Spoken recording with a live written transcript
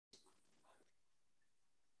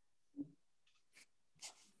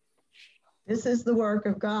This is the work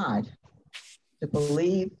of God, to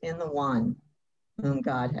believe in the one whom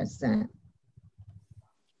God has sent.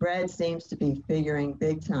 Bread seems to be figuring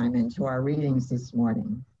big time into our readings this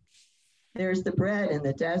morning. There's the bread in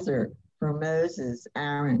the desert for Moses,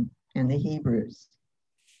 Aaron, and the Hebrews.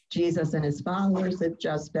 Jesus and his followers have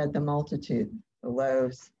just fed the multitude, the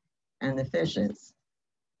loaves and the fishes,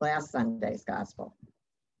 last Sunday's gospel.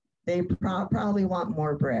 They probably want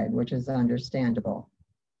more bread, which is understandable.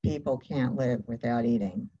 People can't live without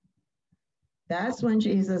eating. That's when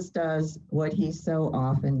Jesus does what he so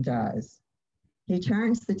often does. He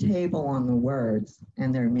turns the table on the words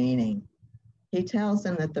and their meaning. He tells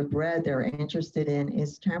them that the bread they're interested in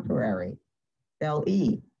is temporary. They'll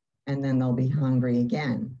eat, and then they'll be hungry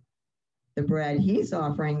again. The bread he's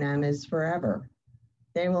offering them is forever.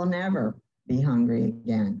 They will never be hungry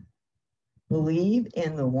again. Believe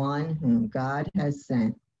in the one whom God has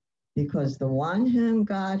sent, because the one whom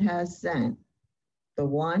God has sent, the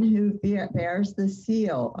one who bears the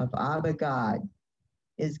seal of Abba God,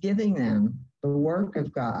 is giving them the work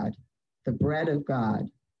of God, the bread of God,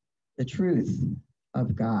 the truth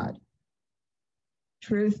of God.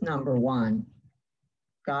 Truth number one,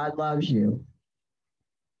 God loves you.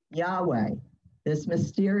 Yahweh, this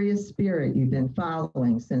mysterious spirit you've been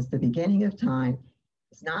following since the beginning of time,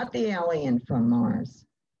 is not the alien from Mars.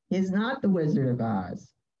 He is not the Wizard of Oz.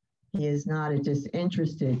 He is not a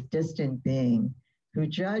disinterested, distant being who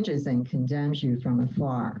judges and condemns you from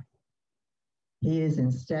afar. He is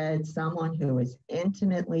instead someone who is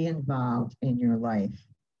intimately involved in your life.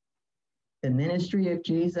 The ministry of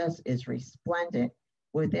Jesus is resplendent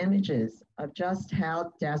with images of just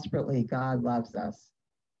how desperately God loves us.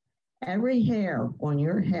 Every hair on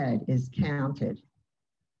your head is counted.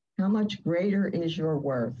 How much greater is your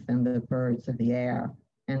worth than the birds of the air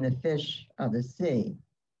and the fish of the sea?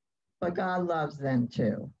 But God loves them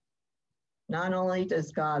too. Not only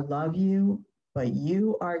does God love you, but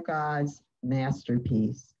you are God's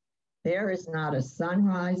masterpiece. There is not a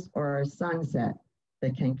sunrise or a sunset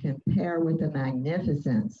that can compare with the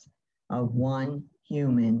magnificence of one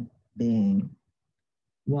human being.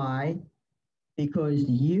 Why? Because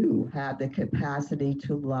you have the capacity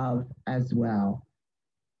to love as well.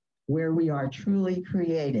 Where we are truly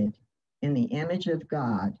created in the image of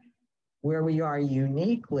God, where we are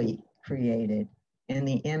uniquely created in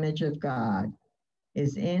the image of God,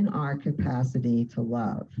 is in our capacity to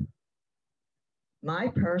love. My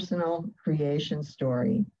personal creation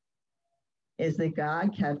story is that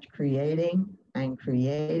God kept creating and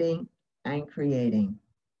creating and creating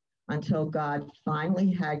until God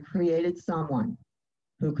finally had created someone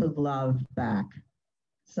who could love back,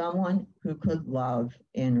 someone who could love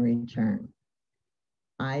in return.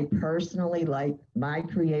 I personally like my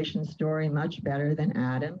creation story much better than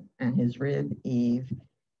Adam and his rib Eve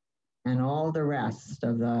and all the rest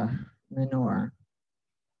of the manure.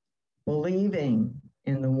 Believing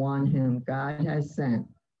in the one whom God has sent,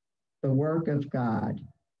 the work of God,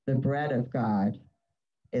 the bread of God,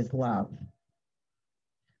 is love.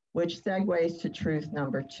 Which segues to truth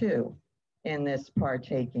number two in this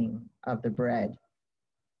partaking of the bread.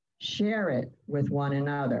 Share it with one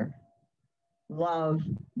another. Love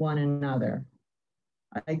one another.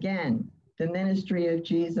 Again, the ministry of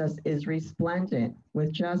Jesus is resplendent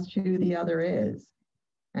with just who the other is,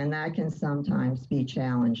 and that can sometimes be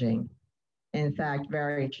challenging. In fact,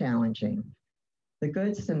 very challenging. The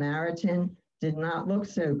Good Samaritan did not look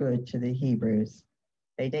so good to the Hebrews.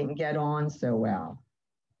 They didn't get on so well.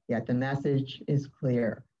 Yet the message is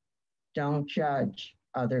clear. Don't judge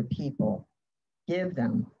other people. Give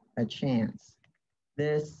them a chance.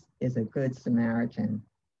 This is a Good Samaritan.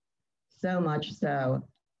 So much so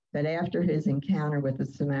that after his encounter with the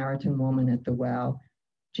Samaritan woman at the well,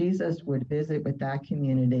 Jesus would visit with that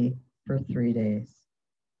community for 3 days.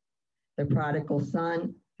 The prodigal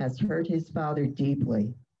son has hurt his father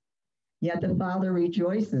deeply, yet the father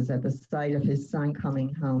rejoices at the sight of his son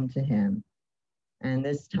coming home to him. And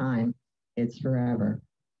this time, it's forever.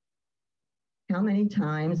 How many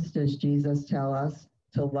times does Jesus tell us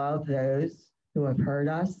to love those who have hurt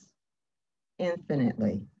us?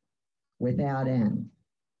 Infinitely, without end.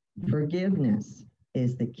 Forgiveness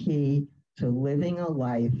is the key to living a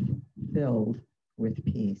life filled with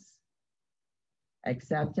peace.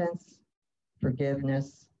 Acceptance,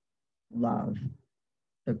 forgiveness, love,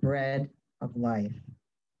 the bread of life.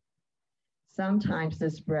 Sometimes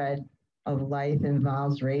this bread of life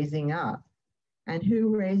involves raising up. And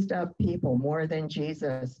who raised up people more than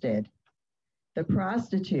Jesus did? The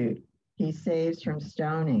prostitute he saves from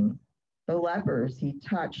stoning, the lepers he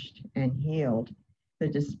touched and healed, the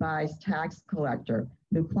despised tax collector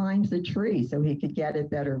who climbs a tree so he could get a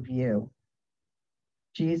better view,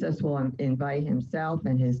 Jesus will invite himself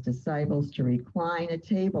and his disciples to recline at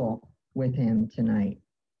table with him tonight.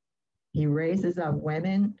 He raises up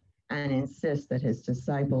women and insists that his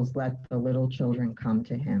disciples let the little children come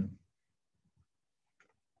to him.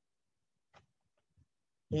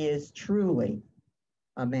 He is truly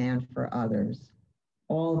a man for others,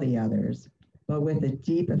 all the others, but with a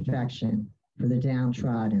deep affection for the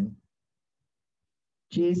downtrodden.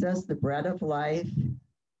 Jesus, the bread of life,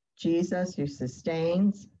 Jesus who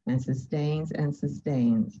sustains and sustains and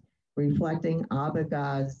sustains, reflecting Abba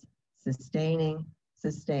God's sustaining,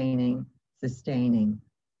 sustaining, sustaining.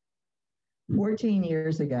 14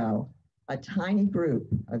 years ago, a tiny group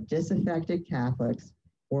of disaffected Catholics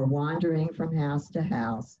were wandering from house to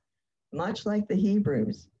house, much like the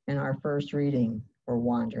Hebrews in our first reading were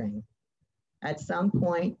wandering. At some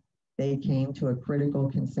point, they came to a critical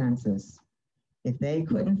consensus. If they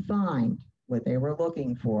couldn't find what they were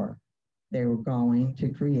looking for, they were going to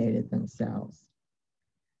create it themselves.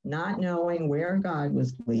 Not knowing where God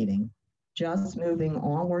was leading, just moving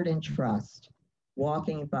onward in trust,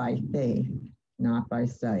 walking by faith, not by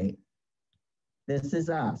sight. This is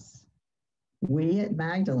us. We at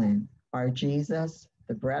Magdalene are Jesus,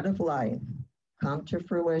 the bread of life, come to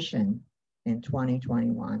fruition in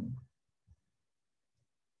 2021.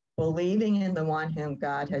 Believing in the one whom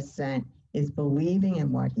God has sent is believing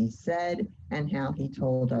in what he said and how he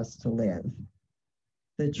told us to live.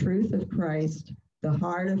 The truth of Christ, the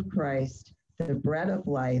heart of Christ, the bread of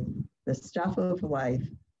life, the stuff of life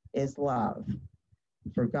is love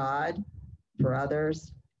for God, for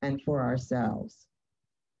others, and for ourselves.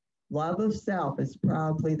 Love of self is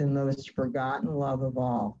probably the most forgotten love of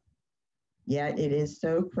all. Yet it is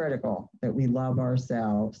so critical that we love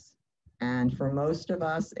ourselves. And for most of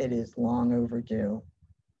us, it is long overdue.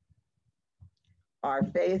 Our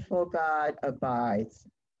faithful God abides.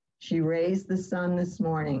 She raised the sun this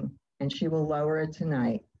morning, and she will lower it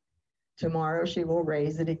tonight. Tomorrow she will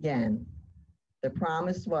raise it again. The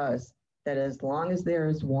promise was that as long as there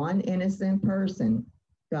is one innocent person,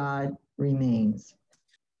 God remains.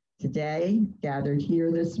 Today, gathered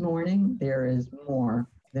here this morning, there is more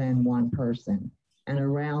than one person. And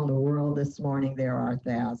around the world this morning, there are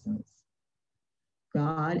thousands.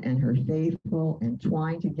 God and her faithful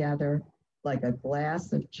entwined together like a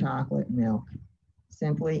glass of chocolate milk,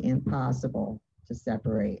 simply impossible to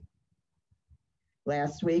separate.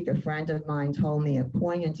 Last week, a friend of mine told me a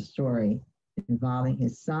poignant story involving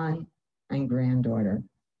his son and granddaughter.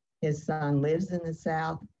 His son lives in the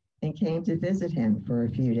South and came to visit him for a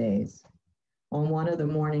few days. On one of the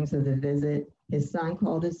mornings of the visit, his son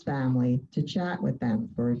called his family to chat with them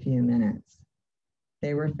for a few minutes.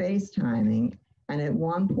 They were FaceTiming, and at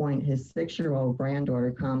one point, his 6-year-old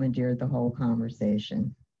granddaughter commandeered the whole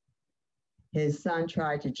conversation. His son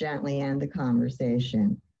tried to gently end the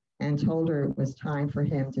conversation and told her it was time for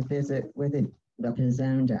him to visit with his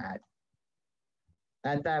own dad.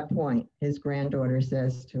 At that point, his granddaughter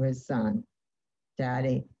says to his son,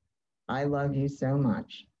 "Daddy, I love you so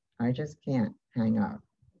much. I just can't hang up."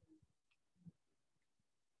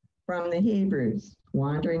 From the Hebrews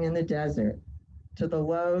wandering in the desert, to the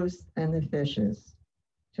loaves and the fishes,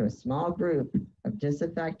 to a small group of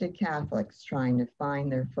disaffected Catholics trying to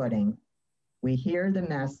find their footing, we hear the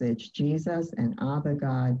message Jesus and Abba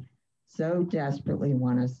God so desperately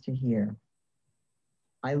want us to hear.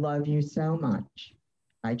 I love you so much.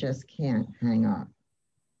 I just can't hang up.